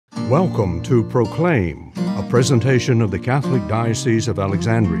Welcome to Proclaim, a presentation of the Catholic Diocese of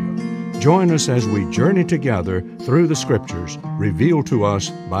Alexandria. Join us as we journey together through the Scriptures revealed to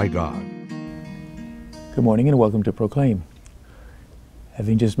us by God. Good morning and welcome to Proclaim.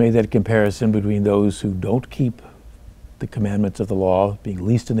 Having just made that comparison between those who don't keep the commandments of the law, being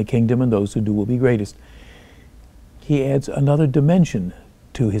least in the kingdom, and those who do will be greatest, he adds another dimension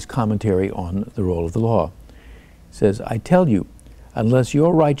to his commentary on the role of the law. He says, I tell you, unless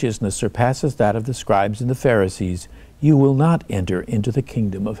your righteousness surpasses that of the scribes and the Pharisees, you will not enter into the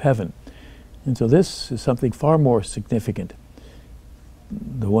kingdom of heaven. And so this is something far more significant.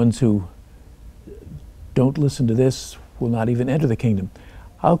 The ones who don't listen to this will not even enter the kingdom.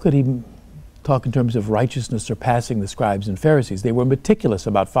 How could he talk in terms of righteousness surpassing the scribes and Pharisees? They were meticulous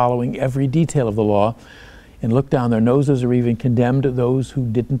about following every detail of the law and looked down their noses or even condemned those who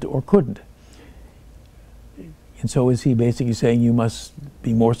didn't or couldn't. And so is he basically saying you must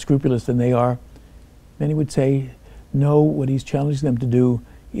be more scrupulous than they are? Many would say, no, what he's challenging them to do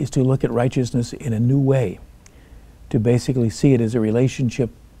is to look at righteousness in a new way, to basically see it as a relationship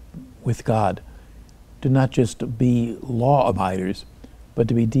with God, to not just be law abiders, but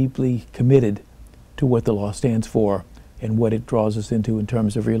to be deeply committed to what the law stands for and what it draws us into in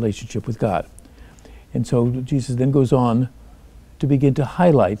terms of relationship with God. And so Jesus then goes on to begin to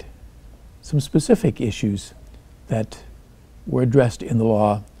highlight some specific issues that were addressed in the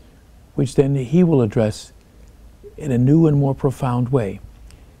law, which then he will address in a new and more profound way.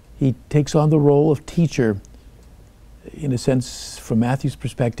 He takes on the role of teacher. In a sense, from Matthew's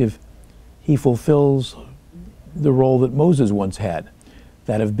perspective, he fulfills the role that Moses once had,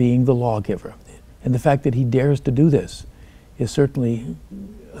 that of being the lawgiver. And the fact that he dares to do this is certainly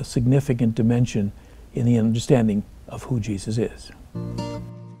a significant dimension in the understanding of who Jesus is.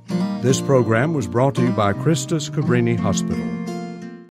 This program was brought to you by Christus Cabrini Hospital.